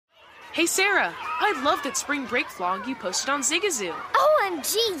Hey Sarah, I love that spring break vlog you posted on Zigazoo.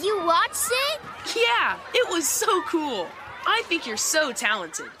 OMG, you watched it? Yeah, it was so cool. I think you're so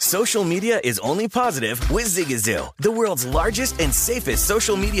talented. Social media is only positive with Zigazoo, the world's largest and safest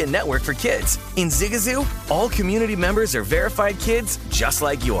social media network for kids. In Zigazoo, all community members are verified kids just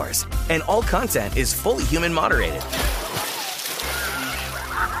like yours, and all content is fully human moderated.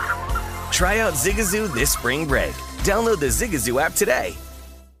 Try out Zigazoo this spring break. Download the Zigazoo app today.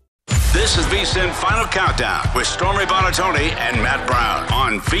 This is VSiN Final Countdown with Stormy Bonatoni and Matt Brown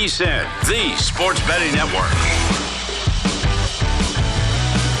on VSiN, the Sports Betting Network.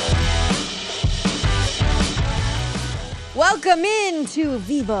 Welcome into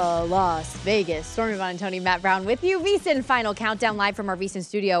Viva Las Vegas. Stormy Bonatoni, Matt Brown with you. VSiN Final Countdown live from our VSiN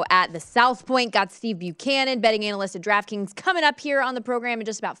studio at the South Point. Got Steve Buchanan, betting analyst at DraftKings, coming up here on the program in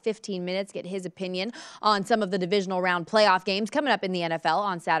just about 15 minutes. Get his opinion on some of the divisional round playoff games coming up in the NFL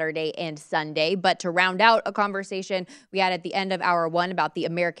on Saturday and Sunday. But to round out a conversation we had at the end of hour one about the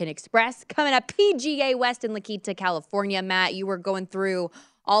American Express, coming up PGA West in La Quinta, California. Matt, you were going through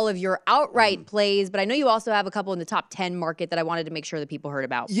all of your outright plays, but I know you also have a couple in the top 10 market that I wanted to make sure that people heard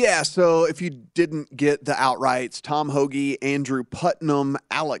about. Yeah, so if you didn't get the outrights, Tom Hoge, Andrew Putnam,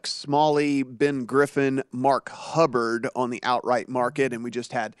 Alex Smalley, Ben Griffin, Mark Hubbard on the outright market, and we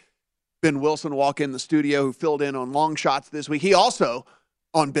just had Ben Wilson walk in the studio who filled in on long shots this week. He also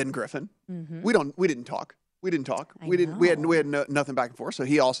on Ben Griffin. Mm-hmm. We didn't talk. We had nothing back and forth. So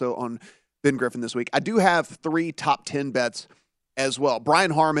he also on Ben Griffin this week. I do have 3 top 10 bets as well.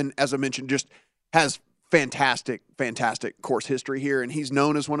 Brian Harman, as I mentioned, just has fantastic course history here, and he's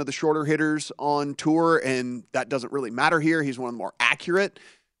known as one of the shorter hitters on tour, and that doesn't really matter here. He's one of the more accurate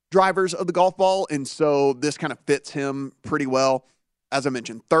drivers of the golf ball, and so this kind of fits him pretty well. As I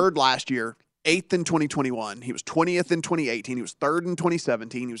mentioned, 3rd last year, 8th in 2021. He was 20th in 2018. He was 3rd in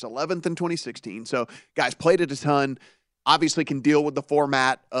 2017. He was 11th in 2016. So, guys, played it a ton. Obviously can deal with the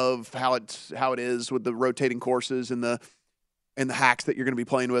format of how it is with the rotating courses and the hacks that you're going to be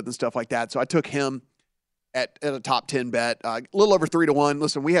playing with and stuff like that. So I took him at a top 10 bet, a little over 3-1.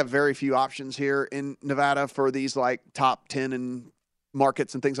 Listen, we have very few options here in Nevada for these like top 10 and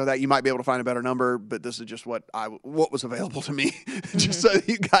markets and things like that. You might be able to find a better number, but this is just what was available to me, just so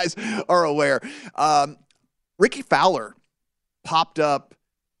you guys are aware. Ricky Fowler popped up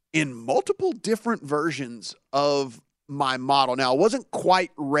in multiple different versions of my model. Now, I wasn't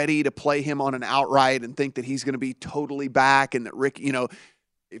quite ready to play him on an outright and think that he's going to be totally back, and that Rick,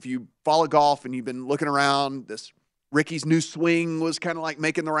 if you follow golf and you've been looking around, Ricky's new swing was kind of like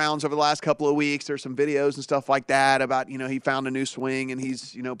making the rounds over the last couple of weeks. There's some videos and stuff like that about, he found a new swing and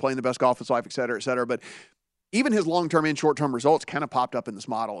he's, playing the best golf of his life, et cetera, et cetera. But even his long-term and short-term results kind of popped up in this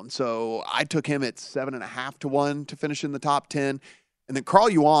model. And so I took him at 7.5-1 to finish in the top 10. And then Carl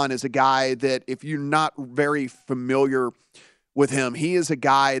Yuan is a guy that, if you're not very familiar with him, he is a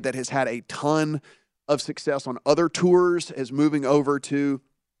guy that has had a ton of success on other tours, is moving over to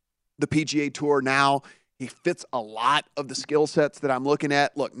the PGA Tour now. He fits a lot of the skill sets that I'm looking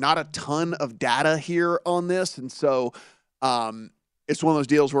at. Look, not a ton of data here on this, and so it's one of those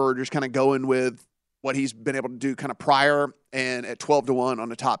deals where we're just kind of going with what he's been able to do kind of prior, and at 12-1 on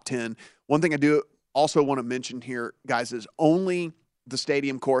the top 10. One thing I do also want to mention here, guys, is only the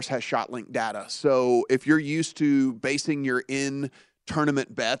Stadium course has ShotLink data. So if you're used to basing your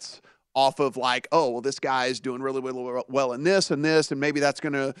in-tournament bets off of like, oh, well, this guy's doing really well in this and this, and maybe that's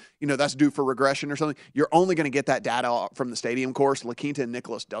going to, that's due for regression or something, you're only going to get that data from the Stadium course. La Quinta and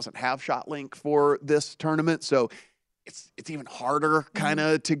Nicklaus doesn't have ShotLink for this tournament, so it's even harder kind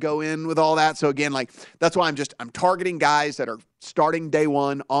of to go in with all that. So again, like, that's why I'm targeting guys that are starting day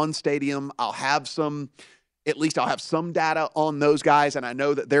one on Stadium. I'll have some data on those guys, and I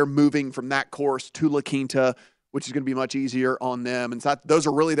know that they're moving from that course to La Quinta, which is going to be much easier on them. And so those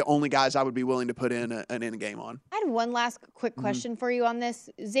are really the only guys I would be willing to put in an in-game on. I had one last quick question for you on this.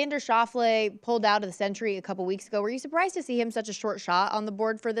 Xander Schauffele pulled out of the Century a couple weeks ago. Were you surprised to see him such a short shot on the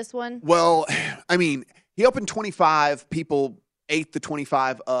board for this one? Well, I mean, he opened 25. People ate the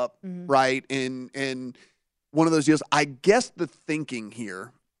 25 up, right? And one of those deals, I guess the thinking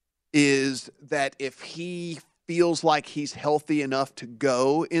here is that if he feels like he's healthy enough to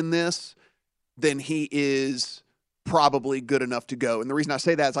go in this, then he is probably good enough to go. And the reason I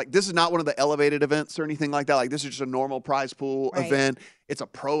say that is, like, this is not one of the elevated events or anything like that. Like, this is just a normal prize pool event. It's a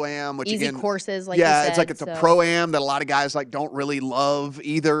pro-am, which easy again, courses, like you said, it's a pro-am that a lot of guys like don't really love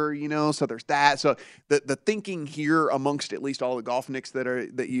either, so there's that. So the thinking here amongst at least all the golf nicks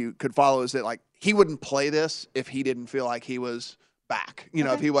that you could follow is that, like, he wouldn't play this if he didn't feel like he was back,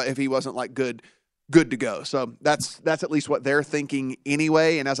 if he wasn't like good good to go. So that's at least what they're thinking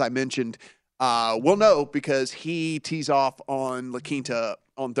anyway. And as I mentioned, we'll know because he tees off on La Quinta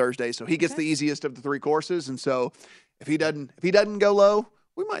on Thursday, so he gets the easiest of the 3 courses. And so if he doesn't go low,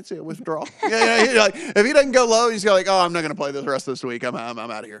 we might see a withdrawal. If he doesn't go low, he's like, oh, I'm not going to play the rest of this week. I'm out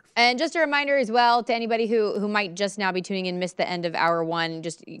of here. And just a reminder as well to anybody who might just now be tuning in, missed the end of hour 1,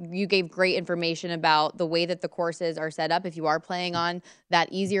 just you gave great information about the way that the courses are set up. If you are playing on that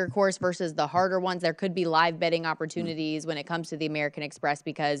easier course versus the harder ones, there could be live betting opportunities when it comes to the American Express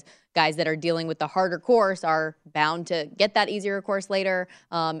because guys that are dealing with the harder course are bound to get that easier course later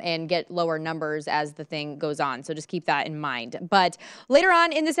and get lower numbers as the thing goes on. So just keep that in mind. But later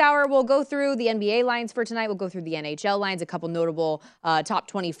on in this hour, we'll go through the NBA lines for tonight. We'll go through the NHL lines, a couple notable top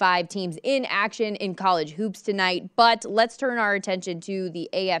 25 teams in action in college hoops tonight. But let's turn our attention to the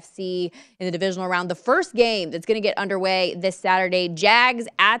AFC in the divisional round. The first game that's going to get underway this Saturday, Jags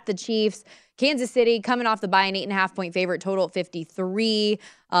at the Chiefs. Kansas City coming off the bye, an 8.5-point favorite, total at 53.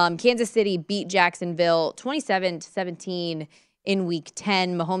 Kansas City beat Jacksonville 27-17 in Week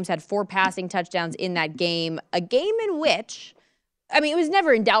 10. Mahomes had 4 passing touchdowns in that game, a game in which, I mean, it was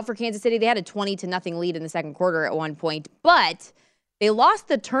never in doubt for Kansas City. They had a 20-0 lead in the second quarter at one point, but they lost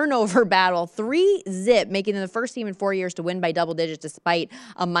the turnover battle 3-0, making them the first team in 4 years to win by double digits despite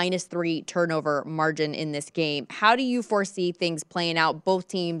a -3 turnover margin in this game. How do you foresee things playing out? Both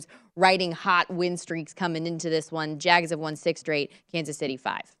teams riding hot win streaks coming into this one. Jags have won 6 straight, Kansas City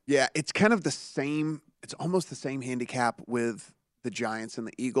 5. Yeah, it's kind of the same. It's almost the same handicap with the Giants and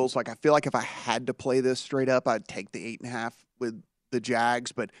the Eagles. Like, I feel like if I had to play this straight up, I'd take the 8.5 with the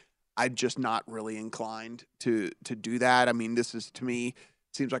Jags, but I'm just not really inclined to do that. I mean, this is, to me,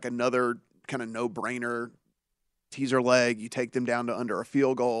 seems like another kind of no-brainer teaser leg. You take them down to under a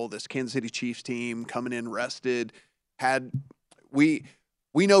field goal. This Kansas City Chiefs team coming in rested.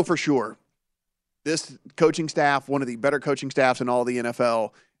 We know for sure this coaching staff, one of the better coaching staffs in all the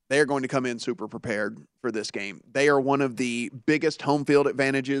NFL, they are going to come in super prepared for this game. They are one of the biggest home field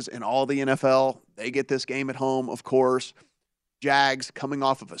advantages in all the NFL. They get this game at home, of course. Jags coming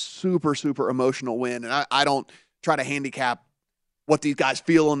off of a super, super emotional win. And I don't try to handicap what these guys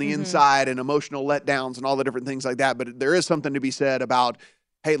feel on the inside and emotional letdowns and all the different things like that. But there is something to be said about,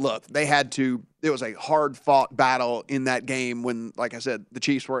 hey, look, it was a hard-fought battle in that game when, like I said, the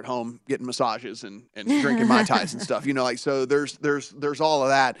Chiefs were at home getting massages and drinking Mai Tais and stuff. So there's all of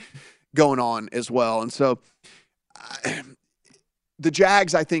that going on as well. And so the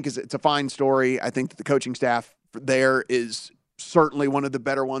Jags, I think, it's a fine story. I think that the coaching staff there is certainly one of the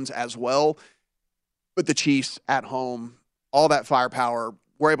better ones as well. But the Chiefs at home, all that firepower,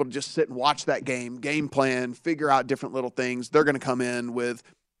 we're able to just sit and watch that game plan, figure out different little things. They're going to come in with,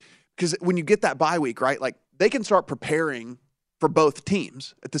 because when you get that bye week, right, like they can start preparing for both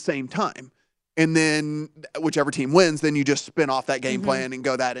teams at the same time. And then whichever team wins, then you just spin off that game plan and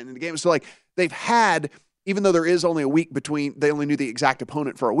go that into the game. So like they've had, even though there is only a week between, they only knew the exact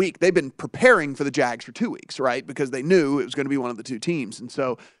opponent for a week. They've been preparing for the Jags for 2 weeks, right? Because they knew it was going to be one of the two teams. And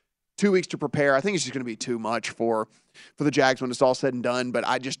so 2 weeks to prepare, I think it's just going to be too much for the Jags when it's all said and done. But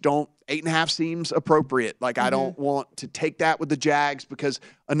I just don't, 8.5 seems appropriate. Like I don't want to take that with the Jags because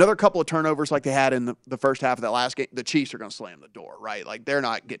another couple of turnovers like they had in the first half of that last game, the Chiefs are going to slam the door, right? Like they're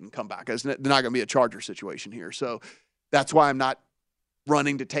not getting comeback. They're not going to be a Charger situation here. So that's why I'm not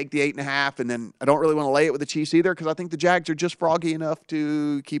running to take the 8.5, and then I don't really want to lay it with the Chiefs either because I think the Jags are just froggy enough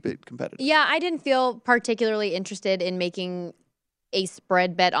to keep it competitive. Yeah, I didn't feel particularly interested in making a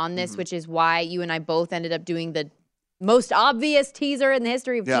spread bet on this, which is why you and I both ended up doing the most obvious teaser in the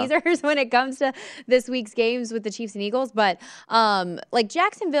history of teasers when it comes to this week's games with the Chiefs and Eagles. But like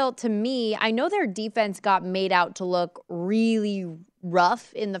Jacksonville, to me, I know their defense got made out to look really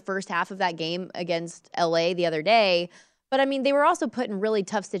rough in the first half of that game against LA the other day. But, I mean, they were also put in really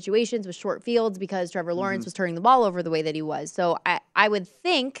tough situations with short fields because Trevor Lawrence was turning the ball over the way that he was. So I would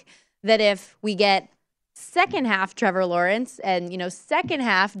think that if we get second half Trevor Lawrence and, second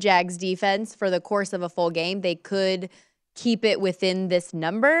half Jags defense for the course of a full game, they could keep it within this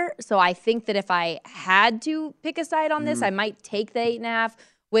number. So I think that if I had to pick a side on this, I might take the 8.5.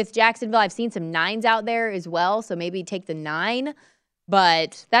 With Jacksonville, I've seen some 9s out there as well, so maybe take the 9.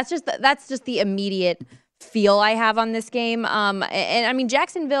 But that's just the immediate feel I have on this game. And I mean,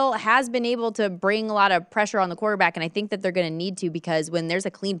 Jacksonville has been able to bring a lot of pressure on the quarterback, and I think that they're going to need to because when there's a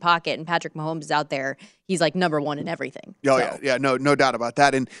clean pocket and Patrick Mahomes is out there, he's like number one in everything. Oh, yeah, no doubt about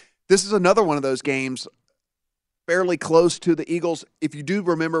that. And this is another one of those games fairly close to the Eagles. If you do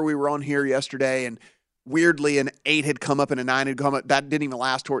remember, we were on here yesterday, and weirdly an 8 had come up and a 9 had come up. That didn't even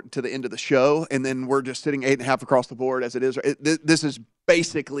last to the end of the show. And then we're just sitting 8.5 across the board as it is. This has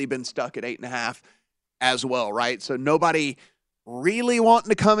basically been stuck at 8.5 as well, right? So nobody really wanting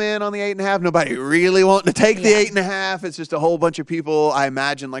to come in on the 8.5. Nobody really wanting to take the 8.5. It's just a whole bunch of people, I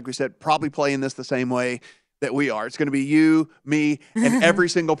imagine, like we said, probably playing this the same way that we are. It's going to be you, me, and every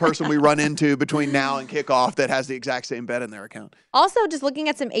single person we run into between now and kickoff that has the exact same bet in their account. Also, just looking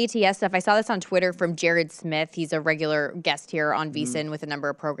at some ATS stuff, I saw this on Twitter from Jared Smith. He's a regular guest here on VSiN with a number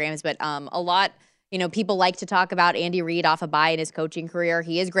of programs, but a lot, people like to talk about Andy Reid off a bye in his coaching career.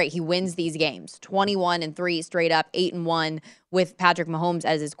 He is great. He wins these games, 21-3 straight up, 8-1 with Patrick Mahomes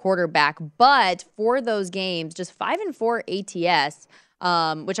as his quarterback. But for those games, just 5-4 ATS,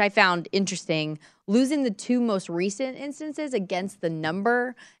 which I found interesting, losing the 2 most recent instances against the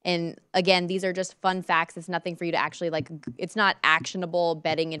number. And again, these are just fun facts. It's nothing for you to actually it's not actionable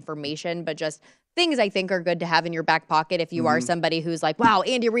betting information, but just things I think are good to have in your back pocket if you are somebody who's like, wow,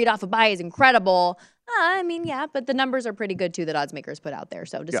 Andy Reid off a bye is incredible. Yeah, but the numbers are pretty good too that odds makers put out there.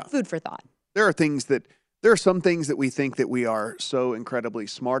 So just food for thought. There are some things that we think that we are so incredibly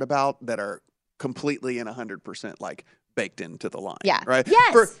smart about that are completely and 100% baked into the line. Yeah. Right?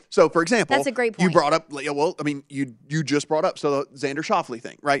 Yes. For example, that's a great point. You brought up, you just brought up, the Xander Schauffele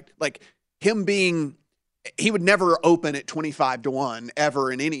thing, right? Him being, he would never open at 25-1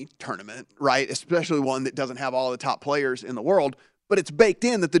 ever in any tournament, right? Especially one that doesn't have all the top players in the world, but it's baked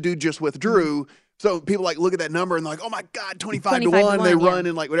in that the dude just withdrew. So people look at that number and they're like, oh my God, 25-1, they run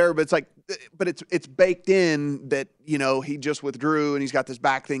and whatever. But it's baked in that, he just withdrew and he's got this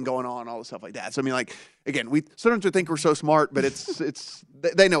back thing going on, all the stuff like that. So again, we sometimes think we're so smart, but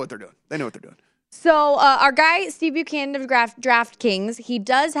they know what they're doing. They know what they're doing. So our guy, Steve Buchanan of DraftKings, he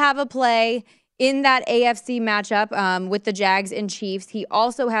does have a play in that AFC matchup with the Jags and Chiefs. He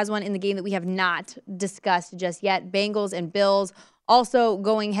also has one in the game that we have not discussed just yet, Bengals and Bills. Also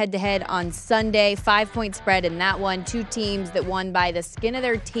going head-to-head on Sunday, 5-point spread in that one. 2 teams that won by the skin of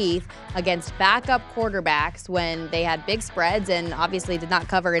their teeth against backup quarterbacks when they had big spreads and obviously did not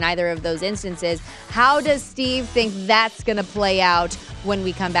cover in either of those instances. How does Steve think that's going to play out when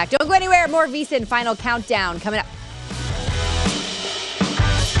we come back? Don't go anywhere. More VSiN Final Countdown coming up.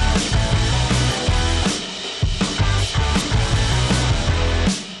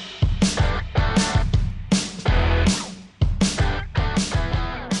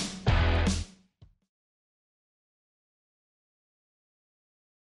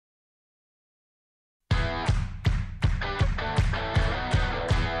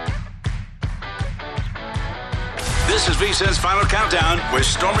 This is VSiN's Final Countdown with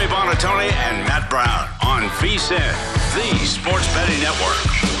Stormy Buonantony and Matt Brown on VSiN, the sports betting network.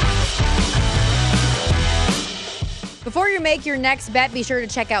 Before you make your next bet, be sure to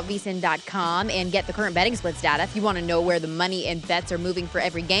check out VSiN.com and get the current betting splits data if you want to know where the money and bets are moving for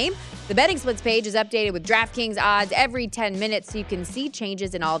every game. The betting splits page is updated with DraftKings odds every 10 minutes so you can see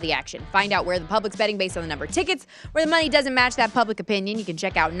changes in all the action. Find out where the public's betting based on the number of tickets. Where the money doesn't match that public opinion, you can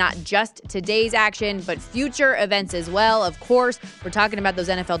check out not just today's action, but future events as well. Of course, we're talking about those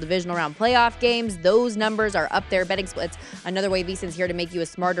NFL divisional round playoff games. Those numbers are up there. Betting splits, another way VSiN's here to make you a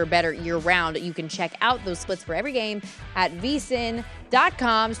smarter, better year-round. You can check out those splits for every game at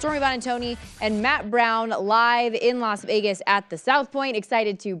VSiN.com. Stormy Buonantony and Matt Brown live in Las Vegas at the South Point.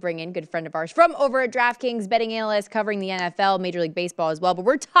 Excited to bring in good friend of ours from over at DraftKings, betting analyst covering the NFL, Major League Baseball as well. But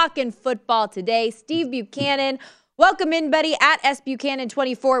we're talking football today. Steve Buchanan. Welcome in, buddy, at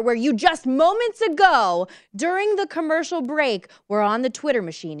SBuchanan24, where you just moments ago during the commercial break were on the Twitter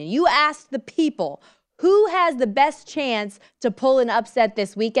machine and you asked the people who has the best chance to pull an upset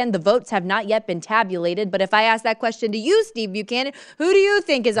this weekend. The votes have not yet been tabulated, but if I ask that question to you, Steve Buchanan, who do you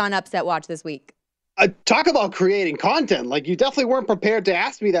think is on upset watch this week? Talk about creating content. You definitely weren't prepared to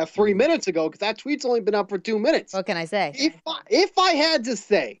ask me that 3 minutes ago because that tweet's only been up for 2 minutes. What can I say? If I had to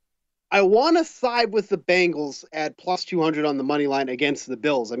say, I want to side with the Bengals at plus 200 on the money line against the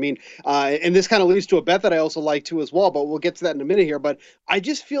Bills. And this kind of leads to a bet that I also like too as well, but we'll get to that in a minute here. But I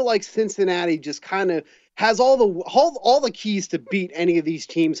just feel like Cincinnati just kind of has all the keys to beat any of these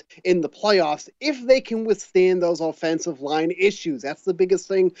teams in the playoffs if they can withstand those offensive line issues. That's the biggest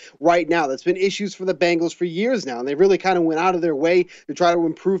thing right now. That's been issues for the Bengals for years now, and they really kind of went out of their way to try to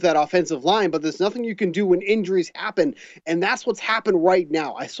improve that offensive line, but there's nothing you can do when injuries happen, and that's what's happened right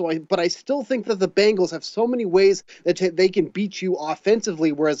now. But I still think that the Bengals have so many ways that they can beat you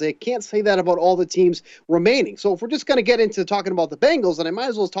offensively, whereas they can't say that about all the teams remaining. So if we're just going to get into talking about the Bengals, then I might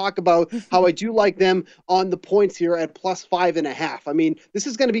as well talk about how I do like them on the points here at +5.5. I mean, this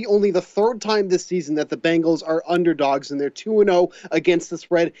is going to be only the third time this season that the Bengals are underdogs, and they're 2-0 against the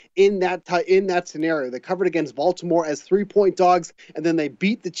spread in that scenario. They covered against Baltimore as 3-point dogs, and then they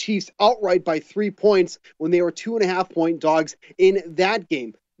beat the Chiefs outright by 3 points when they were 2.5-point dogs in that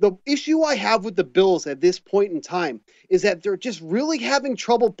game. The issue I have with the Bills at this point in time is that they're just really having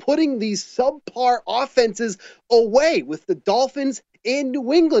trouble putting these subpar offenses away with the Dolphins and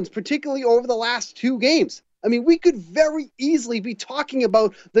New England, particularly over the last 2 games. I mean, we could very easily be talking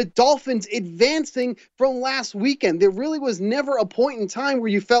about the Dolphins advancing from last weekend. There really was never a point in time where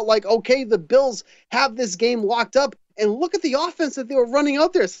you felt like, okay, the Bills have this game locked up. And look at the offense that they were running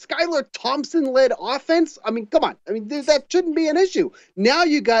out there. Skylar Thompson-led offense. I mean, come on. I mean, that shouldn't be an issue. Now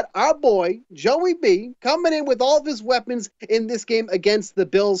you got our boy, Joey B, coming in with all of his weapons in this game against the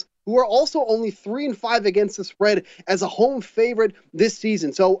Bills, who are also only 3-5 against the spread as a home favorite this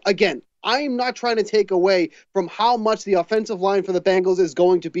season. So, again, I am not trying to take away from how much the offensive line for the Bengals is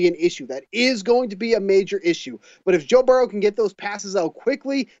going to be an issue. That is going to be a major issue. But if Joe Burrow can get those passes out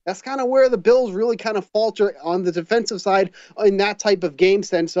quickly, that's kind of where the Bills really kind of falter on the defensive side in that type of game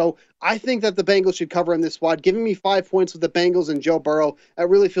sense. So I think that the Bengals should cover in this spot. Giving me 5 points with the Bengals and Joe Burrow, that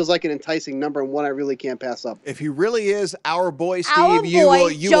really feels like an enticing number and one I really can't pass up. If he really is our boy, Steve,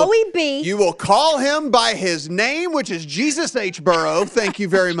 Joey B. You will call him by his name, which is Jesus H. Burrow. Thank you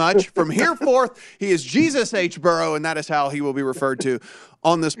very much. From here forth, he is Jesus H. Burrow, and that is how he will be referred to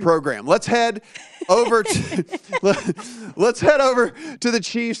on this program. Let's head over to the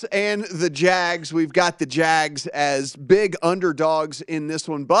Chiefs and the Jags. We've got the Jags as big underdogs in this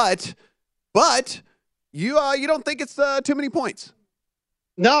one, but you don't think it's too many points?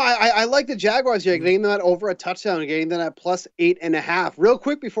 No, I like the Jaguars here, getting them at over a touchdown and getting them at +8.5. Real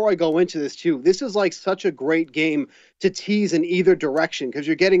quick before I go into this, too, this is like such a great game to tease in either direction because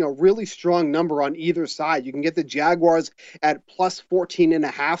you're getting a really strong number on either side. You can get the Jaguars at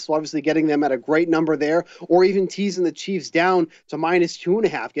 +14.5, so obviously getting them at a great number there, or even teasing the Chiefs down to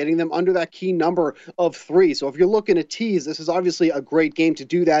 -2.5, getting them under that key number of 3. So if you're looking to tease, this is obviously a great game to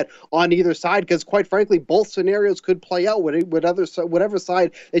do that on either side because, quite frankly, both scenarios could play out with whatever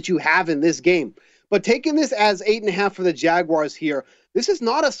side that you have in this game. But taking this as 8.5 for the Jaguars here, this is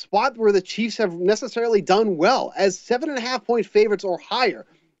not a spot where the Chiefs have necessarily done well, as 7.5-point favorites or higher.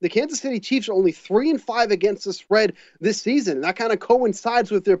 The Kansas City Chiefs are only 3-5 against the spread this season. And that kind of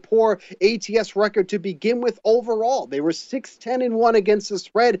coincides with their poor ATS record to begin with overall. They were 6-10-1 against the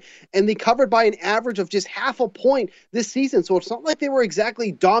spread, and they covered by an average of just 0.5 point this season. So it's not like they were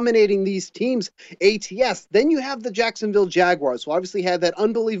exactly dominating these teams' ATS. Then you have the Jacksonville Jaguars, who obviously had that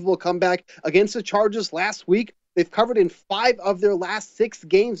unbelievable comeback against the Chargers last week. They've covered in 5 of their last 6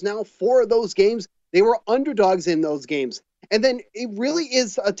 games now. 4 of those games, they were underdogs in those games. And then it really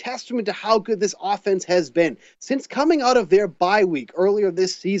is a testament to how good this offense has been. Since coming out of their bye week earlier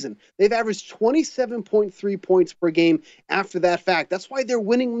this season, they've averaged 27.3 points per game after that fact. That's why they're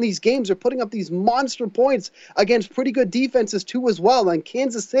winning these games. They're putting up these monster points against pretty good defenses too as well. And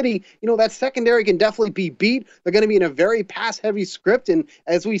Kansas City, that secondary can definitely be beat. They're going to be in a very pass-heavy script. And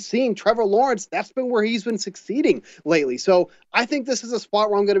as we've seen, Trevor Lawrence, that's been where he's been succeeding lately. So I think this is a spot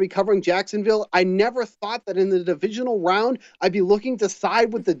where I'm going to be covering Jacksonville. I never thought that in the divisional round, I'd be looking to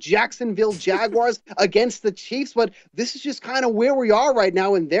side with the Jacksonville Jaguars against the Chiefs, but this is just kind of where we are right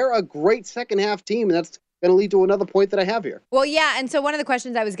now, and they're a great second-half team, and that's going to lead to another point that I have here. Well, yeah, and so one of the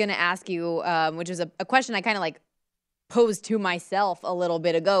questions I was going to ask you, which was a question I kind of posed to myself a little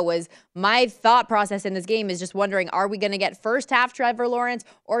bit ago, was my thought process in this game is just wondering, are we going to get first half Trevor Lawrence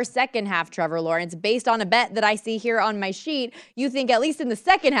or second half Trevor Lawrence? Based on a bet that I see here on my sheet, you think at least in the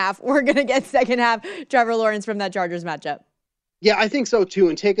second half, we're going to get second half Trevor Lawrence from that Chargers matchup? Yeah, I think so too.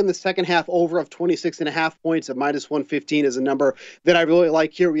 And taking the second half over of 26.5 points at -115 is a number that I really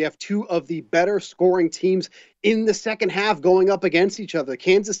like here. We have 2 of the better scoring teams in the second half going up against each other.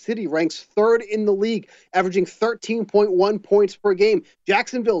 Kansas City ranks 3rd in the league, averaging 13.1 points per game.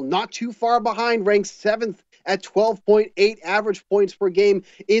 Jacksonville, not too far behind, ranks 7th at 12.8 average points per game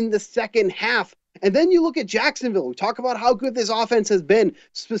in the second half. And then you look at Jacksonville. We talk about how good this offense has been,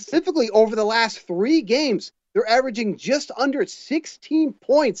 specifically over the last 3 games. They're averaging just under 16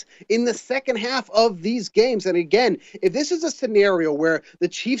 points in the second half of these games. And again, if this is a scenario where the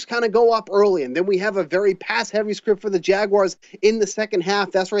Chiefs kind of go up early and then we have a very pass-heavy script for the Jaguars in the second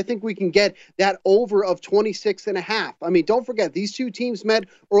half, that's where I think we can get that over of 26.5. I mean, don't forget, these 2 teams met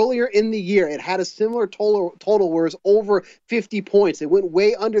earlier in the year. It had a similar total where it was over 50 points. It went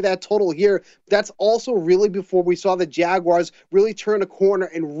way under that total here. That's also really before we saw the Jaguars really turn a corner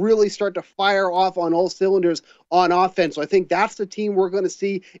and really start to fire off on all cylinders touchdowns on offense. So I think that's the team we're going to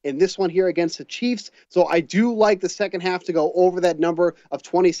see in this one here against the Chiefs. So I do like the second half to go over that number of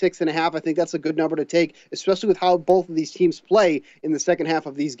 26.5. I think that's a good number to take, especially with how both of these teams play in the second half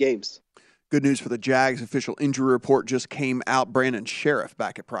of these games. Good news for the Jags. Official injury report just came out. Brandon Sheriff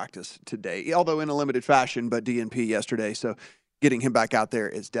back at practice today, although in a limited fashion, but DNP yesterday. So getting him back out there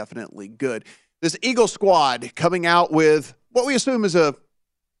is definitely good. This Eagles squad coming out with what we assume is a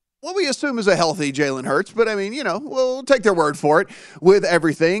healthy Jalen Hurts, but I mean, we'll take their word for it with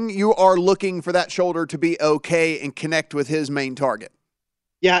everything. You are looking for that shoulder to be okay and connect with his main target.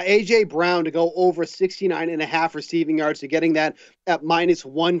 Yeah, A.J. Brown to go over 69.5 receiving yards, to getting that at minus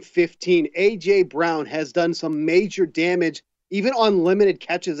 115. A.J. Brown has done some major damage, even on limited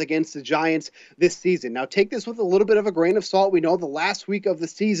catches against the Giants this season. Now, take this with a little bit of a grain of salt. We know the last week of the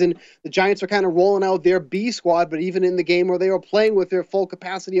season, the Giants are kind of rolling out their B squad, but even in the game where they were playing with their full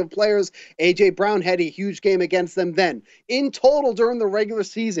capacity of players, A.J. Brown had a huge game against them then. In total, during the regular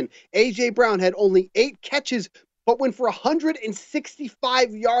season, A.J. Brown had only 8 catches, but went for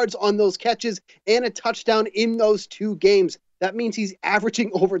 165 yards on those catches and a touchdown in those 2 games. That means he's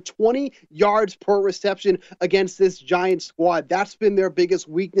averaging over 20 yards per reception against this Giants squad. That's been their biggest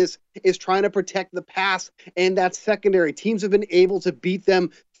weakness, is trying to protect the pass and that secondary. Teams have been able to beat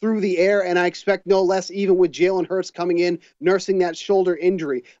them through the air, and I expect no less even with Jalen Hurts coming in, nursing that shoulder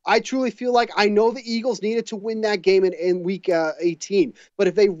injury. I truly feel like I know the Eagles needed to win that game in week 18, but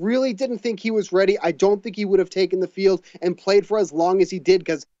if they really didn't think he was ready, I don't think he would have taken the field and played for as long as he did,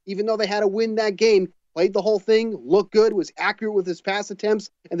 because even though they had to win that game, played the whole thing, looked good, was accurate with his pass attempts,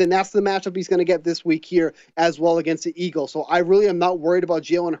 and then that's the matchup he's going to get this week here as well against the Eagles. So I really am not worried about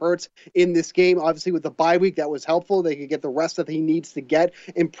Jalen Hurts in this game. Obviously, with the bye week, that was helpful. They could get the rest that he needs to get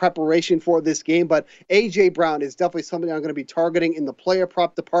in preparation for this game. But A.J. Brown is definitely somebody I'm going to be targeting in the player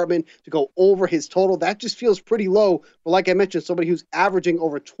prop department to go over his total. That just feels pretty low for, like I mentioned, somebody who's averaging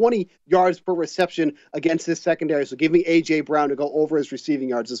over 20 yards per reception against this secondary. So give me A.J. Brown to go over his receiving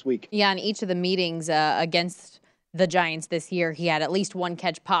yards this week. Yeah, in each of the meetings against the Giants this year, he had at least one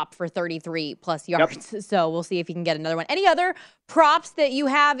catch pop for 33 plus yards. Yep. So we'll see if he can get another one. Any other props that you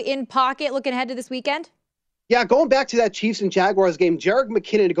have in pocket looking ahead to this weekend? Yeah, going back to that Chiefs and Jaguars game, Jerick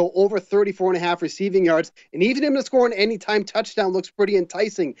McKinnon to go over 34.5 receiving yards, and even him to score an anytime touchdown looks pretty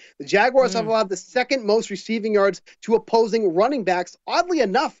enticing. The Jaguars have allowed the second most receiving yards to opposing running backs. Oddly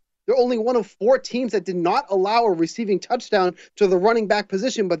enough, they're only one of 4 teams that did not allow a receiving touchdown to the running back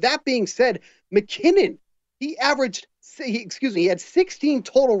position. But that being said, McKinnon, he had 16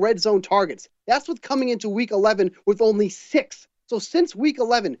 total red zone targets. That's with coming into week 11 with only 6. So since week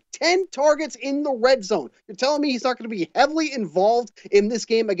 11, 10 targets in the red zone. You're telling me he's not going to be heavily involved in this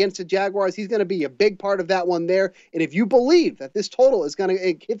game against the Jaguars? He's going to be a big part of that one there. And if you believe that this total is going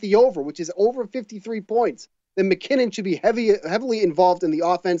to hit the over, which is over 53 points, then McKinnon should be heavily involved in the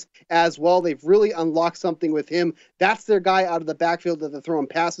offense as well. They've really unlocked something with him. That's their guy out of the backfield that they're throwing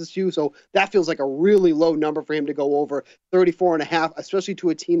passes to. So that feels like a really low number for him to go over 34.5, especially to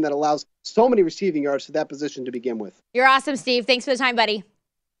a team that allows so many receiving yards to that position to begin with. You're awesome, Steve. Thanks for the time, buddy.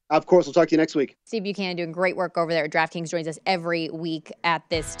 Of course, we'll talk to you next week. Steve Buchanan doing great work over there at DraftKings, joins us every week at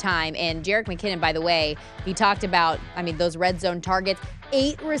this time. And Jerick McKinnon, by the way, he talked about, those red zone targets,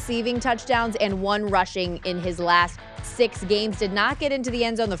 8 receiving touchdowns and 1 rushing in his last 6 games. Did not get into the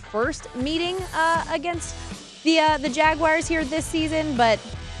end zone the first meeting against the Jaguars here this season, but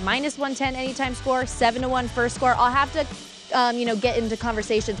minus 110 anytime score, 7-1 first score. I'll have to, get into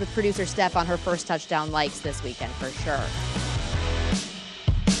conversations with producer Steph on her first touchdown likes this weekend for sure.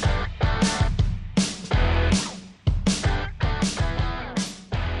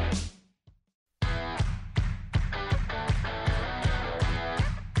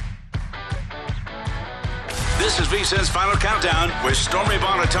 This is VSiN's Final Countdown with Stormy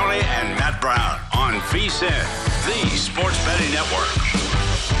Buonantony and Matt Brown on VSiN, the sports betting network.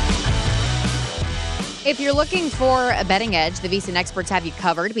 If you're looking for a betting edge, the VSiN experts have you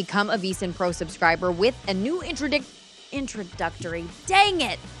covered. Become a VSiN Pro subscriber with a new introductory,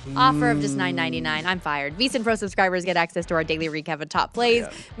 offer of just $9.99. I'm fired. VSiN Pro subscribers get access to our daily recap of top plays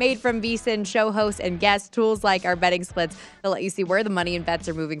made from VSiN show hosts and guests. Tools like our betting splits that let you see where the money and bets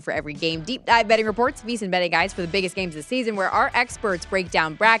are moving for every game. Deep dive betting reports, VSiN betting guides for the biggest games of the season, where our experts break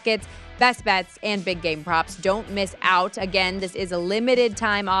down brackets, best bets, and big game props. Don't miss out. Again, this is a limited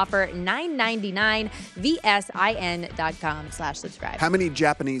time offer, $9.99, VSIN.com/subscribe. How many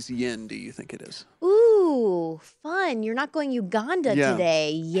Japanese yen do you think it is? Ooh, fun. You're not going Uganda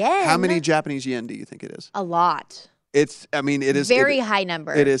today. Yen. How many Japanese yen do you think it is? A lot. It is very high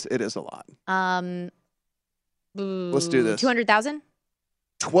number. It is a lot. Let's do this. 200,000?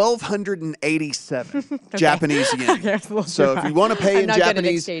 1,287 Japanese yen. Okay, So if you want to pay I'm in not good at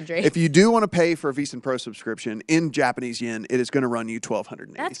Japanese, exchange rates. if you do want to pay for a VSiN Pro subscription in Japanese yen, it is going to run you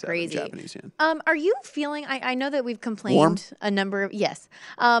 1,287 That's crazy. Japanese yen. Are you feeling? I know that we've complained Warm? a number of yes.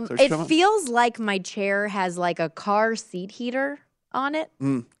 what you're It talking about? feels like my chair has like a car seat heater on it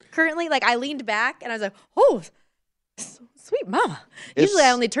currently. Like I leaned back and I was like, oh. Sweet mama. Usually I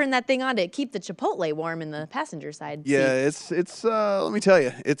only turn that thing on to keep the Chipotle warm in the passenger side Yeah, seat. it's let me tell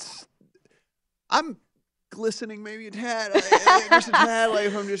you, I'm glistening maybe a tad. Just a tad, like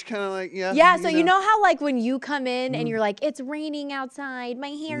if I'm just kind of like, Yeah, so you know how like when you come in and you're like, it's raining outside, my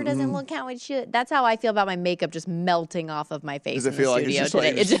hair doesn't look how it should. That's how I feel about my makeup just melting off of my face Does it in feel the like it's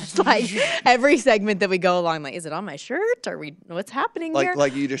studio just today. like- It's just like every segment that we go along, like, is it on my shirt? What's happening here?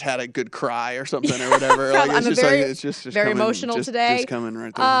 like you just had a good cry or something or whatever. Like I'm it's just very coming, emotional just today. coming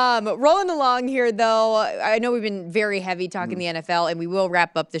right there. Rolling along here, though, I know we've been very heavy talking the NFL, and we will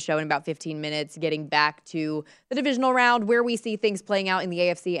wrap up the show in about 15 minutes, getting back to the divisional round, where we see things playing out in the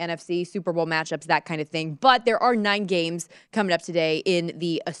AFC, NFC, Super Bowl matchups, that kind of thing. But there are 9 games coming up today in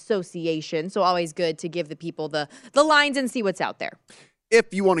the association, so always good to give the people the lines and see what's out there.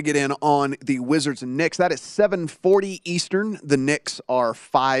 If you want to get in on the Wizards and Knicks, that is 7:40 Eastern. The Knicks are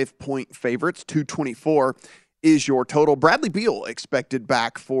 5-point favorites. 224 is your total. Bradley Beal expected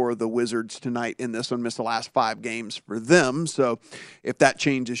back for the Wizards tonight in this one. Missed the last 5 games for them. So if that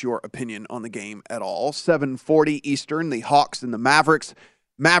changes your opinion on the game at all. 7:40 Eastern, the Hawks and the Mavericks.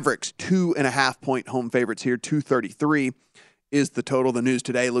 Mavericks 2.5-point home favorites here. 233 is the total. The news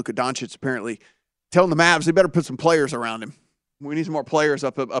today, Luka Doncic apparently telling the Mavs they better put some players around him. We need some more players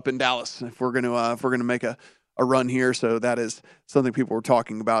up in Dallas if we're gonna make a run here. So that is something people were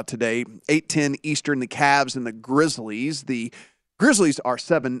talking about today. 8:10 Eastern, the Cavs and the Grizzlies. The Grizzlies are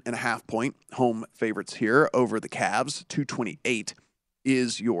 7.5-point home favorites here over the Cavs. 228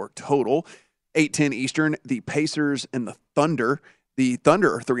 is your total. 8:10 Eastern, the Pacers and the Thunder. The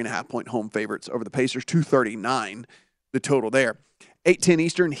Thunder are 3.5-point home favorites over the Pacers. 239 the total there. 8:10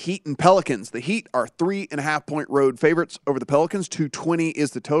 Eastern, Heat and Pelicans. The Heat are 3.5-point road favorites over the Pelicans. 220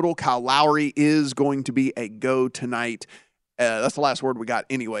 is the total. Kyle Lowry is going to be a go tonight. That's the last word we got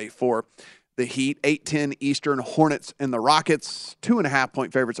anyway for the Heat. 8:10 Eastern, Hornets and the Rockets.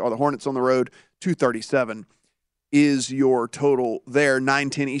 2.5-point favorites are the Hornets on the road. 237 is your total there.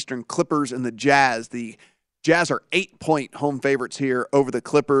 9:10 Eastern, Clippers and the Jazz. The Jazz are 8-point home favorites here over the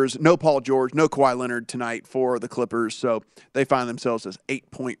Clippers. No Paul George, no Kawhi Leonard tonight for the Clippers, so they find themselves as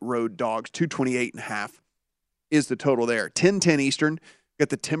 8-point road dogs. 228.5 is the total there. 10:10 Eastern, got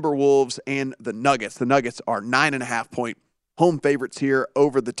the Timberwolves and the Nuggets. The Nuggets are 9.5-point home favorites here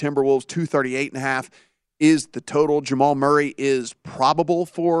over the Timberwolves. 238.5 is the total. Jamal Murray is probable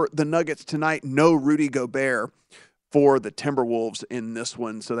for the Nuggets tonight. No Rudy Gobert for the Timberwolves in this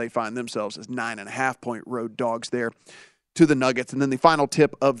one, so they find themselves as 9.5-point road dogs there to the Nuggets. And then the final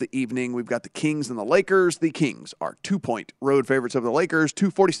tip of the evening, we've got the Kings and the Lakers. The Kings are 2-point road favorites over the Lakers.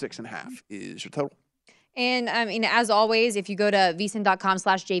 246.5 is your total. And I mean, as always, if you go to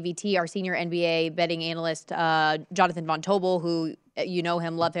vsin.com/JVT, our senior NBA betting analyst, Jonathan Von Tobel, who you know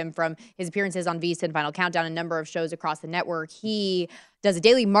him, love him from his appearances on VSiN Final Countdown, a number of shows across the network. He does a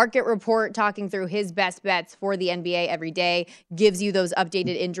daily market report talking through his best bets for the NBA every day, gives you those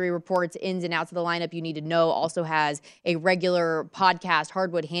updated injury reports, ins and outs of the lineup you need to know. Also has a regular podcast,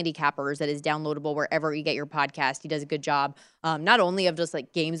 Hardwood Handicappers, that is downloadable wherever you get your podcast. He does a good job, not only of just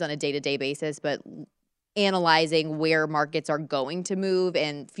like games on a day-to-day basis, but analyzing where markets are going to move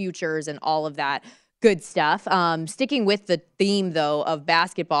and futures and all of that good stuff. Sticking with the theme, though, of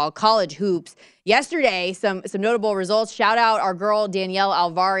basketball, college hoops. Yesterday, some notable results. Shout out our girl, Danielle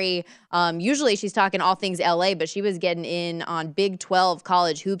Alvari. Usually she's talking all things LA, but she was getting in on Big 12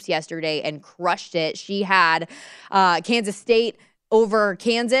 college hoops yesterday and crushed it. She had Kansas State over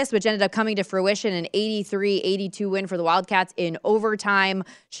Kansas, which ended up coming to fruition, an 83-82 win for the Wildcats in overtime.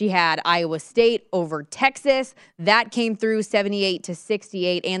 She had Iowa State over Texas. That came through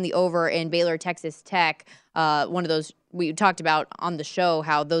 78-68, and the over in Baylor, Texas Tech. One of those we talked about on the show,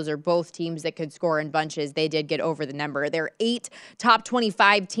 how those are both teams that could score in bunches. They did get over the number. There are 8 top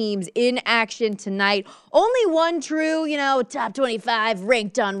 25 teams in action tonight. Only one true, top 25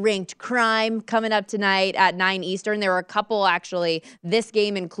 ranked unranked crime coming up tonight at 9 Eastern. There are a couple, actually, this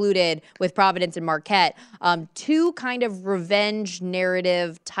game included, with Providence and Marquette. 2 kind of revenge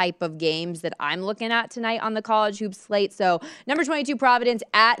narrative type of games that I'm looking at tonight on the college hoops slate. So number 22 Providence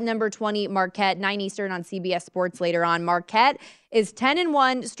at number 20 Marquette, 9 Eastern on CBS. CBS Sports later on. Marquette is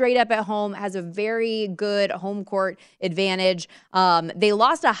 10-1 straight up at home, has a very good home court advantage. They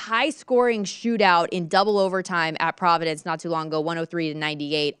lost a high-scoring shootout in double overtime at Providence not too long ago,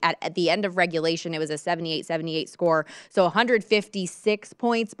 103-98. At the end of regulation, it was a 78-78 score, so 156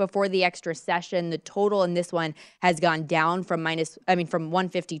 points before the extra session. The total in this one has gone down from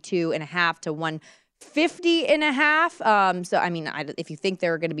 152.5 to 150.5. So, I mean, if you think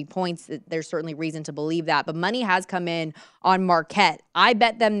there are going to be points, there's certainly reason to believe that. But money has come in on Marquette. I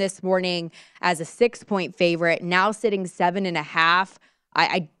bet them this morning as a 6-point favorite, now sitting 7.5.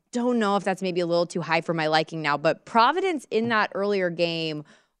 I don't know if that's maybe a little too high for my liking now, but Providence in that earlier game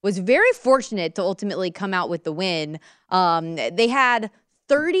was very fortunate to ultimately come out with the win. They had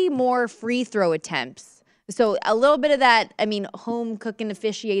 30 more free throw attempts. So a little bit of that, home cooking,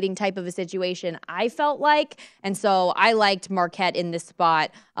 officiating type of a situation, I felt like. And so I liked Marquette in this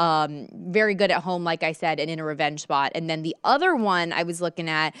spot. Very good at home, like I said, and in a revenge spot. And then the other one I was looking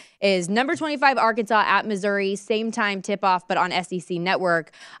at is number 25 Arkansas at Missouri, same time tip-off, but on SEC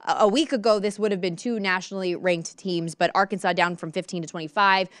Network. A week ago, this would have been two nationally ranked teams, but Arkansas down from 15 to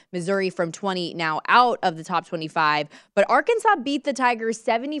 25, Missouri from 20 now out of the top 25. But Arkansas beat the Tigers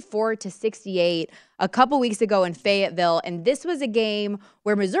 74-68 a couple weeks ago in Fayetteville, and this was a game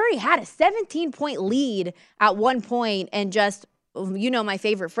where Missouri had a 17-point lead at one point and just, my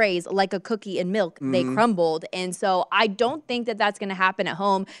favorite phrase, like a cookie in milk, they crumbled. And so I don't think that that's going to happen at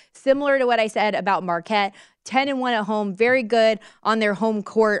home. Similar to what I said about Marquette, 10-1 at home, very good on their home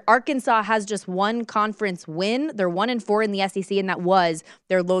court. Arkansas has just one conference win. They're 1-4 in the SEC, and that was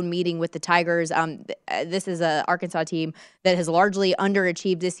their lone meeting with the Tigers. This is an Arkansas team that has largely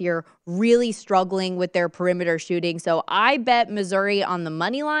underachieved this year, really struggling with their perimeter shooting. So I bet Missouri on the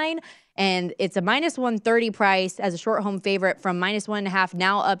money line, and it's a -130 price as a short home favorite from -1.5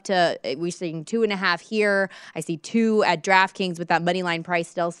 now up to, we're seeing 2.5 here. I see 2 at DraftKings with that money line price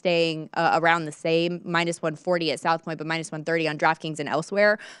still staying around the same, -140 at South Point, but -130 on DraftKings and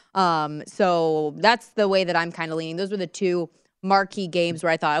elsewhere. So that's the way that I'm kind of leaning. Those were the two marquee games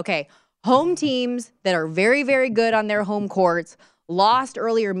where I thought, okay, home teams that are very, very good on their home courts, lost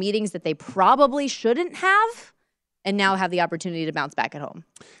earlier meetings that they probably shouldn't have, and now have the opportunity to bounce back at home.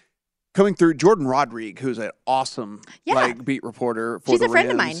 Coming through, Jordan Rodrigue, who's an awesome beat reporter for She's the a friend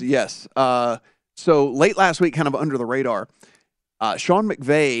Rams. of mine. Yes. So late last week, kind of under the radar, Sean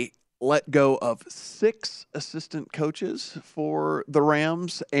McVay let go of 6 assistant coaches for the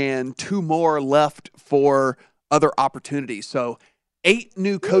Rams and 2 more left for other opportunities. So 8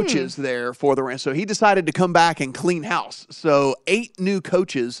 new coaches there for the Rams. So he decided to come back and clean house. So 8 new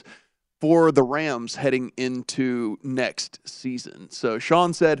coaches for the Rams heading into next season. So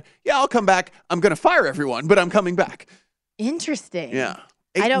Sean said, yeah, I'll come back. I'm going to fire everyone, but I'm coming back. Interesting. Yeah.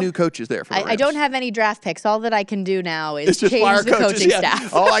 8 new coaches there for the Rams. I don't have any draft picks. All that I can do now is just change fire the coaches. coaching Yeah.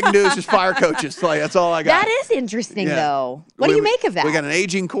 staff. All I can do is just fire coaches. Like, that's all I got. That is interesting, though. What do you make of that? We got an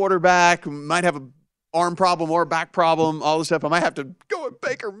aging quarterback. We might have an arm problem or a back problem, all this stuff. I might have to go with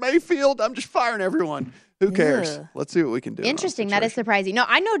Baker Mayfield. I'm just firing everyone. Who cares? Ugh. Let's see what we can do. Interesting. That is surprising. No,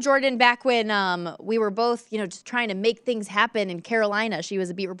 I know Jordan back when we were both, just trying to make things happen in Carolina. She was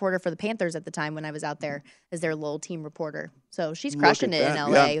a beat reporter for the Panthers at the time when I was out there as their little team reporter. So she's crushing it in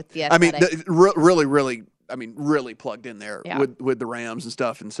LA with the Athletic. Really plugged in there with the Rams and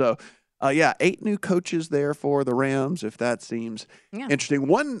stuff. And so, 8 new coaches there for the Rams, if that seems interesting.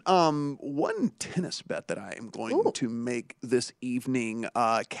 One tennis bet that I am going to make this evening.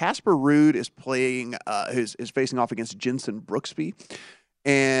 Casper Ruud is playing, is facing off against Jenson Brooksby.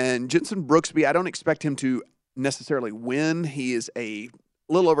 And Jenson Brooksby, I don't expect him to necessarily win. He is a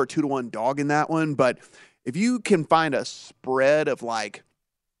little over 2-1 dog in that one. But if you can find a spread of like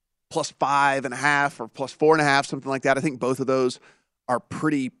 +5.5 or +4.5, something like that, I think both of those are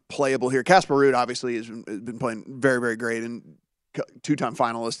pretty playable here. Casper Ruud obviously has been playing very, very great and 2-time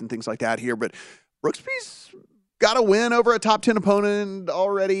finalist and things like that here. But Brooksby's got a win over a top 10 opponent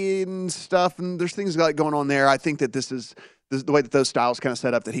already and stuff. And there's things like going on there. I think that this is the way that those styles kind of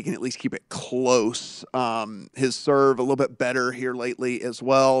set up that he can at least keep it close. His serve a little bit better here lately as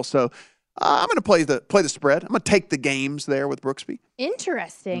well. So I'm going to play the spread. I'm going to take the games there with Brooksby.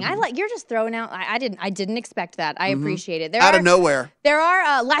 Interesting. You're just throwing out. I didn't expect that. I appreciate it. Out of nowhere. There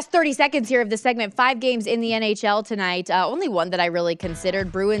are last 30 seconds here of the segment. 5 games in the NHL tonight. Only one that I really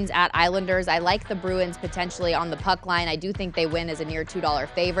considered. Bruins at Islanders. I like the Bruins potentially on the puck line. I do think they win as a near $2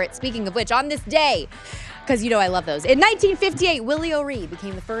 favorite. Speaking of which, on this day, because I love those. In 1958, Willie O'Ree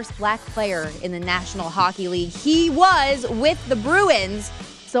became the first black player in the National Hockey League. He was with the Bruins.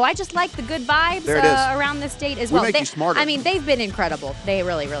 So I just like the good vibes around this date as well. We make you smarter. They've been incredible. They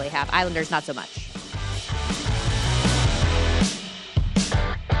really, really have. Islanders, not so much.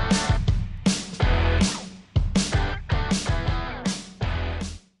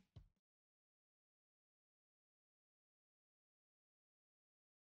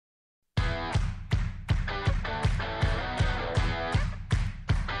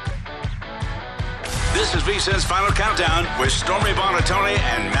 This is VSiN's Final Countdown with Stormy Buonantony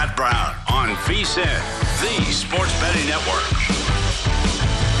and Matt Brown on VSiN, the Sports Betting Network.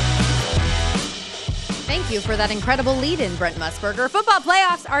 Thank you for that incredible lead-in, Brent Musburger. Football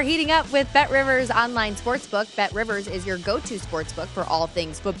playoffs are heating up with BetRivers Online Sportsbook. BetRivers is your go-to sportsbook for all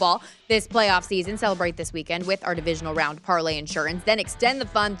things football. This playoff season, celebrate this weekend with our divisional round parlay insurance. Then extend the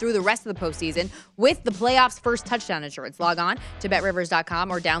fun through the rest of the postseason with the playoffs' first touchdown insurance. Log on to BetRivers.com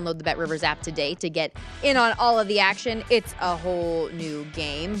or download the BetRivers app today to get in on all of the action. It's a whole new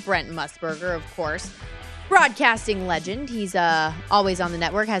game. Brent Musburger, of course, broadcasting legend. He's always on the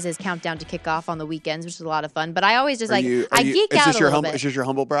network, has his countdown to kickoff on the weekends, which is a lot of fun. But I always just I geek out a little bit. Is this your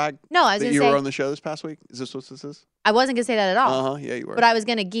humble brag? No, I was going to say. You were on the show this past week? Is this what this is? I wasn't going to say that at all. Yeah, you were. But I was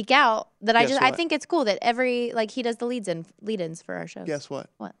going to geek out that I think it's cool that he does the lead-ins for our shows. Guess what?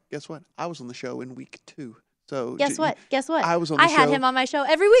 What? Guess what? I was on the show in week 2. So Guess what? I had him on my show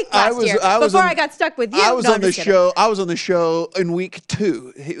every week last year before I got stuck with you. I was on the show in week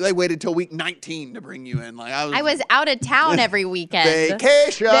 2. They waited till week 19 to bring you in. I was out of town every weekend.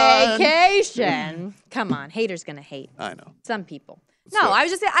 Vacation. Come on, haters gonna hate. I know. Some people. I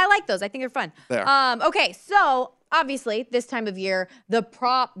was just saying I like those. I think they're fun. Okay, so obviously this time of year the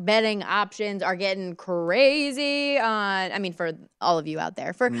prop betting options are getting crazy. For all of you out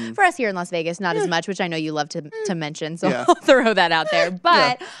there. For us here in Las Vegas, not as much, which I know you love to mention. So I'll throw that out there.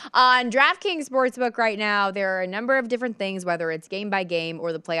 But on DraftKings Sportsbook right now, there are a number of different things, whether it's game by game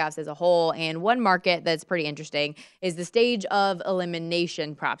or the playoffs as a whole. And one market that's pretty interesting is the stage of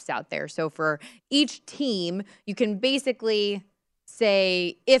elimination props out there. So for each team, you can basically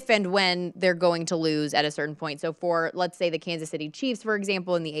say if and when they're going to lose at a certain point. So for, let's say, the Kansas City Chiefs, for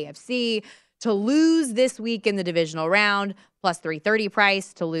example, in the AFC, to lose this week in the divisional round, plus 330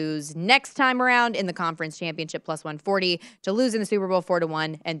 price, to lose next time around in the conference championship, plus 140, to lose in the Super Bowl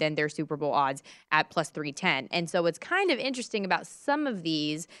 4-1, and then their Super Bowl odds at plus 310. And so what's kind of interesting about some of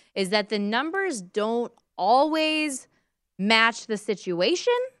these is that the numbers don't always match the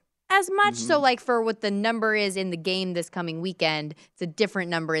situation as much. So for what the number is in the game this coming weekend, it's a different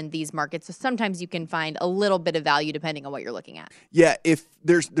number in these markets. So sometimes you can find a little bit of value depending on what you're looking at. Yeah, if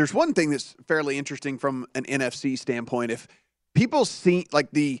there's one thing that's fairly interesting from an NFC standpoint. If people see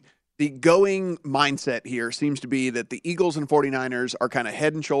the going mindset here seems to be that the Eagles and 49ers are kind of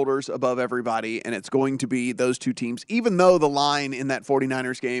head and shoulders above everybody, and it's going to be those two teams, even though the line in that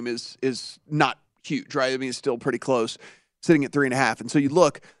 49ers game is not huge, right? I mean, it's still pretty close, sitting at 3.5. And so you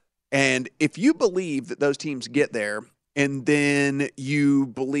look, and if you believe that those teams get there, and then you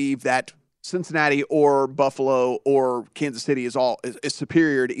believe that Cincinnati or Buffalo or Kansas City is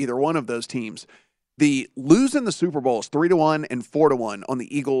superior to either one of those teams, the lose in the Super Bowl is 3-1 and 4-1 on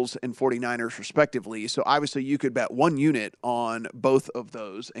the Eagles and 49ers respectively. So obviously you could bet 1 unit on both of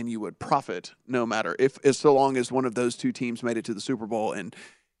those and you would profit no matter so long as one of those two teams made it to the Super Bowl and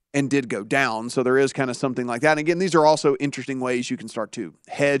did go down. So there is kind of something like that. And again, these are also interesting ways you can start to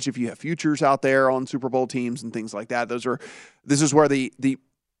hedge if you have futures out there on Super Bowl teams and things like that. This is where the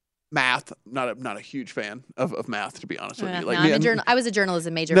math, not a huge fan of math, to be honest with you. I was a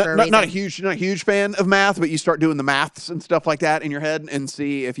journalism major for a reason. Not a huge fan of math, but you start doing the maths and stuff like that in your head and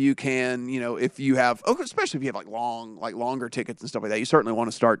see if you can, if you have, especially if you have longer tickets and stuff like that, you certainly want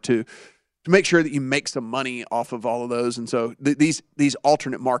to start to make sure that you make some money off of all of those. And so these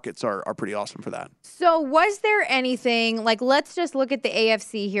alternate markets are pretty awesome for that. So was there anything, let's just look at the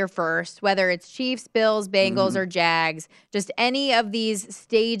AFC here first, whether it's Chiefs, Bills, Bengals, or Jags, just any of these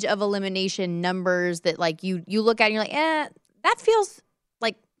stage of elimination numbers that you look at and you're like, that feels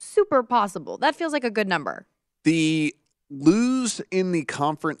super possible. That feels like a good number. The lose in the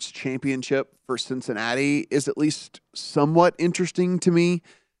conference championship for Cincinnati is at least somewhat interesting to me.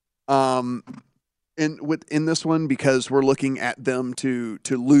 In this one, because we're looking at them to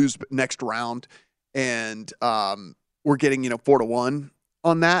lose next round, and we're getting 4-1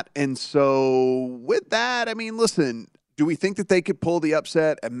 on that. And so with that, I mean, listen, do we think that they could pull the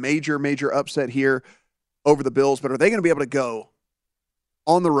upset, a major upset here over the Bills? But are they going to be able to go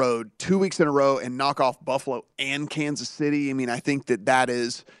on the road 2 weeks in a row and knock off Buffalo and Kansas City? I mean, I think that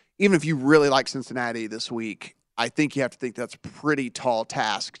is, even if you really like Cincinnati this week, I think you have to think that's a pretty tall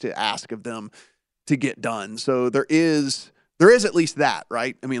task to ask of them to get done. So there is at least that,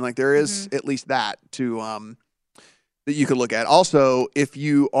 right? I mean, there is at least that to that you could look at. Also, if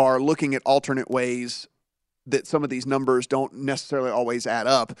you are looking at alternate ways that some of these numbers don't necessarily always add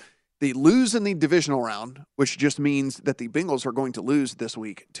up, the lose in the divisional round, which just means that the Bengals are going to lose this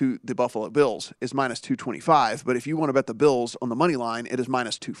week to the Buffalo Bills, is minus 225. But if you want to bet the Bills on the money line, it is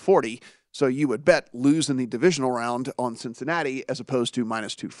minus 240. So you would bet lose in the divisional round on Cincinnati as opposed to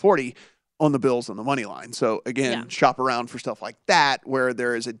minus 240 on the Bills on the money line. So again, shop around for stuff like that where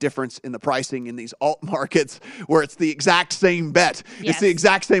there is a difference in the pricing in these alt markets where it's the exact same bet. It's the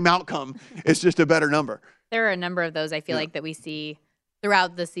exact same outcome. It's just a better number. There are a number of those I feel like that we see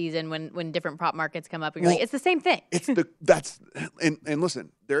throughout the season when different prop markets come up and you're like, it's the same thing. And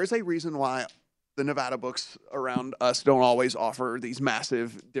listen, there is a reason why the Nevada books around us don't always offer these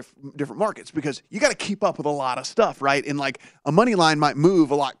massive different markets, because you got to keep up with a lot of stuff, right? And like a money line might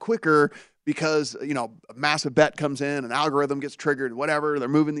move a lot quicker because, a massive bet comes in, an algorithm gets triggered, whatever. They're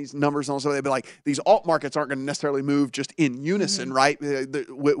moving these numbers and so they'd be like, these alt markets aren't going to necessarily move just in unison, right?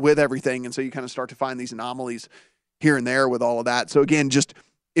 With everything. And so you kind of start to find these anomalies here and there with all of that. So again, just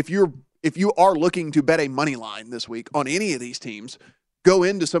if you are looking to bet a money line this week on any of these teams, go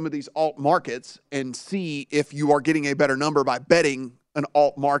into some of these alt markets and see if you are getting a better number by betting an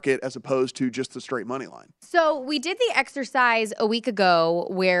alt market as opposed to just the straight money line. So we did the exercise a week ago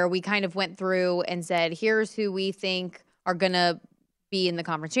where we kind of went through and said, here's who we think are going to be in the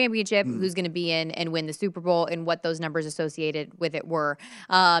conference championship, who's going to be in and win the Super Bowl, and what those numbers associated with it were.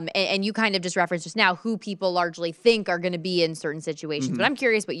 And you kind of just referenced just now who people largely think are going to be in certain situations. But I'm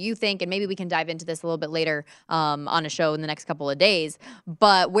curious what you think, and maybe we can dive into this a little bit later on a show in the next couple of days.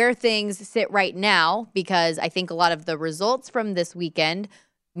 But where things sit right now, because I think a lot of the results from this weekend,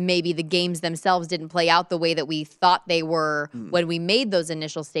 maybe the games themselves didn't play out the way that we thought they were when we made those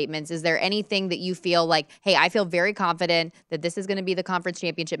initial statements. Is there anything that you feel like, hey, I feel very confident that this is going to be the conference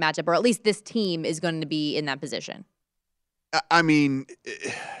championship matchup, or at least this team is going to be in that position? I mean,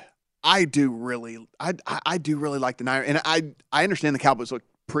 I do really like the Niners, and I understand the Cowboys look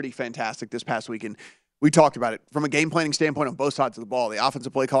pretty fantastic this past weekend. We talked about it from a game planning standpoint on both sides of the ball. The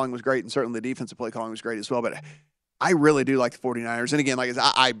offensive play calling was great, and certainly the defensive play calling was great as well. But I really do like the 49ers. And again, like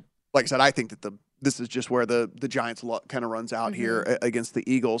I said, I think that this is just where the Giants kind of runs out here against the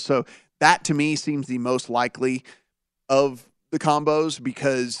Eagles. So that to me seems the most likely of the combos,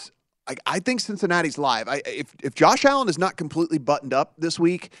 because I think Cincinnati's live. If Josh Allen is not completely buttoned up this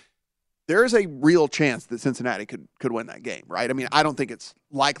week, there is a real chance that Cincinnati could win that game, right? I mean, I don't think it's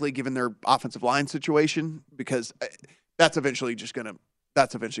likely given their offensive line situation, because that's eventually going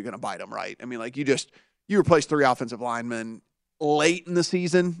to bite them, right? I mean, like you replace 3 offensive linemen late in the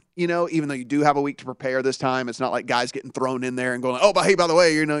season, even though you do have a week to prepare this time. It's not like guys getting thrown in there and going, oh, but hey, by the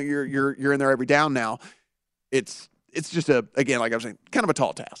way, you're in there every down now. It's just again, like I was saying, kind of a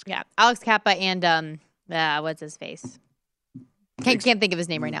tall task. Yeah. Alex Kappa and what's his face? Can't think of his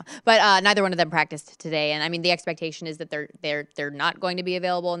name right now, but neither one of them practiced today. And I mean, the expectation is that they're not going to be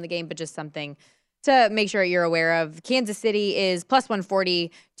available in the game, but just something to make sure you're aware of. Kansas City is plus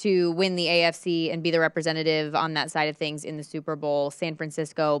 140 to win the AFC and be the representative on that side of things in the Super Bowl. San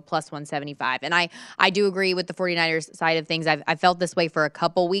Francisco plus 175. And I do agree with the 49ers side of things. I've felt this way for a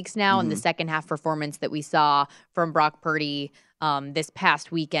couple weeks now, and the second half performance that we saw from Brock Purdy this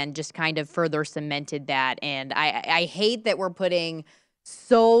past weekend just kind of further cemented that. And I hate that we're putting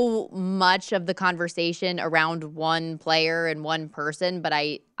so much of the conversation around one player and one person, but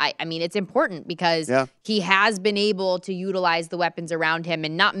I mean, it's important because he has been able to utilize the weapons around him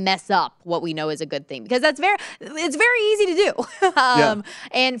and not mess up what we know is a good thing, because it's very easy to do.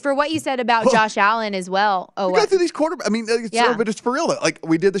 And for what you said about Josh Allen as well. We go through these quarterbacks. I mean, but it's for real though. Like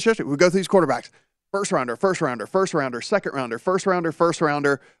we did this yesterday. We go through these quarterbacks: first rounder, second rounder, first rounder,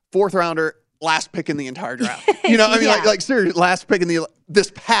 fourth rounder, last pick in the entire draft. Like seriously, last pick in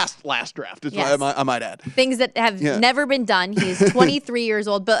this past last draft is what I might add. Things that have never been done. He's 23 years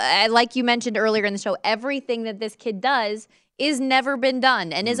old, but like you mentioned earlier in the show, everything that this kid does is never been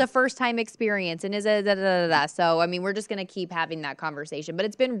done and is a first-time experience and is a da-da-da-da. So, I mean, we're just going to keep having that conversation. But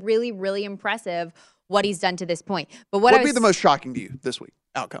it's been really, really impressive what he's done to this point. But what would be the most shocking to you this week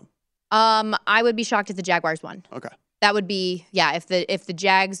outcome? I would be shocked if the Jaguars won. Okay. That would be, if the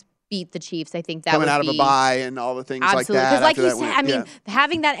Jags beat the Chiefs, I think that coming would out be, of a bye and all the things absolutely. like that. Because like you said, I mean,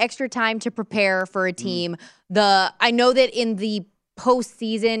 having that extra time to prepare for a team, I know that in the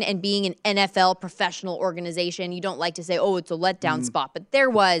postseason and being an NFL professional organization, you don't like to say, oh, it's a letdown spot, but there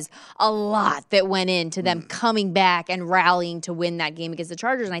was a lot that went into them coming back and rallying to win that game against the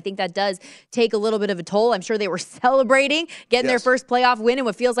Chargers, and I think that does take a little bit of a toll. I'm sure they were celebrating getting their first playoff win in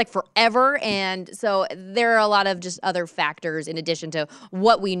what feels like forever, and so there are a lot of just other factors in addition to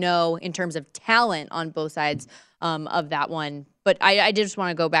what we know in terms of talent on both sides of that one. But I just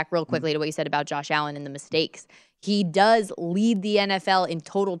want to go back real quickly to what you said about Josh Allen and the mistakes. He does lead the NFL in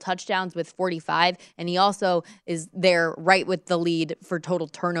total touchdowns with 45, and he also is there right with the lead for total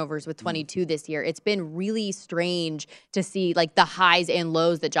turnovers with 22 this year. It's been really strange to see like the highs and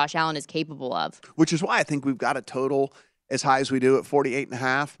lows that Josh Allen is capable of. Which is why I think we've got to total as high as we do at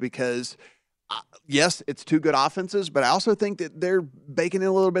 48.5 because yes, it's two good offenses, but I also think that they're baking in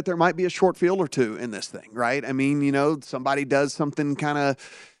a little bit. There might be a short field or two in this thing, right? I mean, somebody does something kind of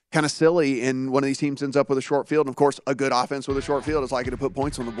silly and one of these teams ends up with a short field. And of course, a good offense with a short field is likely to put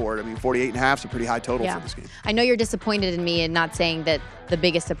points on the board. I mean, 48.5 is a pretty high total for this game. I know you're disappointed in me in not saying that the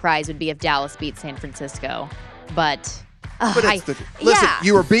biggest surprise would be if Dallas beats San Francisco, but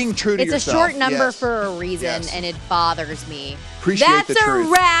you were being true to yourself. It's a short number for a reason, and it bothers me. That's a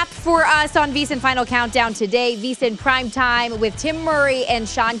wrap for us on VSiN Final Countdown today. VSiN Prime Time with Tim Murray and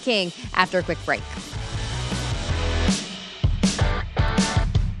Sean King after a quick break.